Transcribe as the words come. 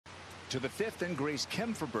To the 5th and Grace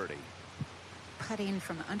Kim for birdie. Putting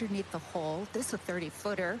from underneath the hole. This a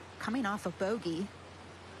 30-footer coming off a bogey.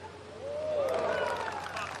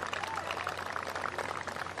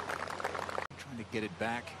 Trying to get it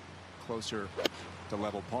back closer to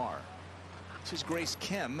level par. This is Grace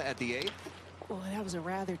Kim at the 8th. Boy, that was a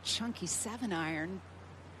rather chunky 7-iron.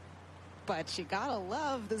 But you gotta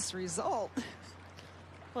love this result. A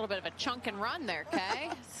little bit of a chunk and run there, Kay.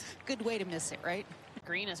 Good way to miss it, right?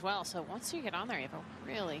 Green as well. So once you get on there, you have a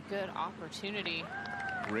really good opportunity.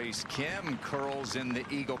 Grace Kim curls in the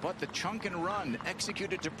eagle, but the chunk and run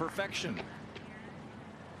executed to perfection.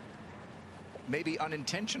 Maybe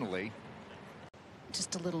unintentionally.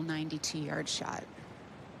 Just a little 92-yard shot.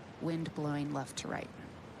 Wind blowing left to right.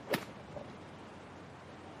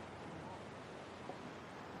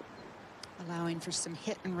 Allowing for some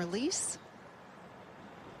hit and release.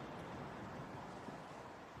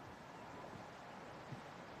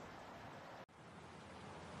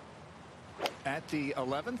 At the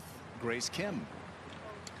 11th, Grace Kim.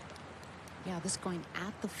 Yeah, this going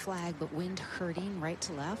at the flag, but wind hurting right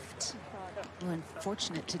to left. Well,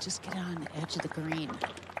 unfortunate to just get on the edge of the green.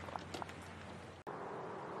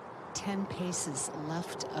 10 paces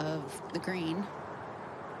left of the green.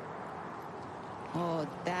 Oh,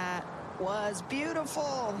 that was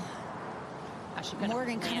beautiful.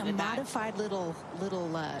 Morgan kind of modified little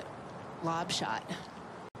lob shot.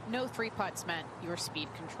 No 3 putts meant your speed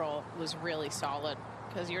control was really solid,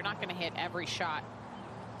 because you're not going to hit every shot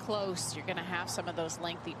close. You're going to have some of those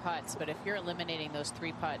lengthy putts, but if you're eliminating those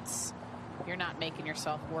 3 putts, you're not making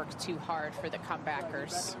yourself work too hard for the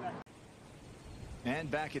comebackers.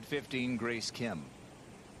 And back at 15, Grace Kim.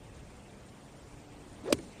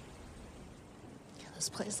 This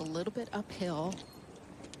plays a little bit uphill.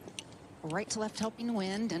 Right to left helping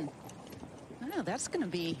wind, and oh, that's going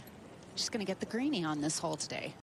to be just going to get the greenie on this hole today.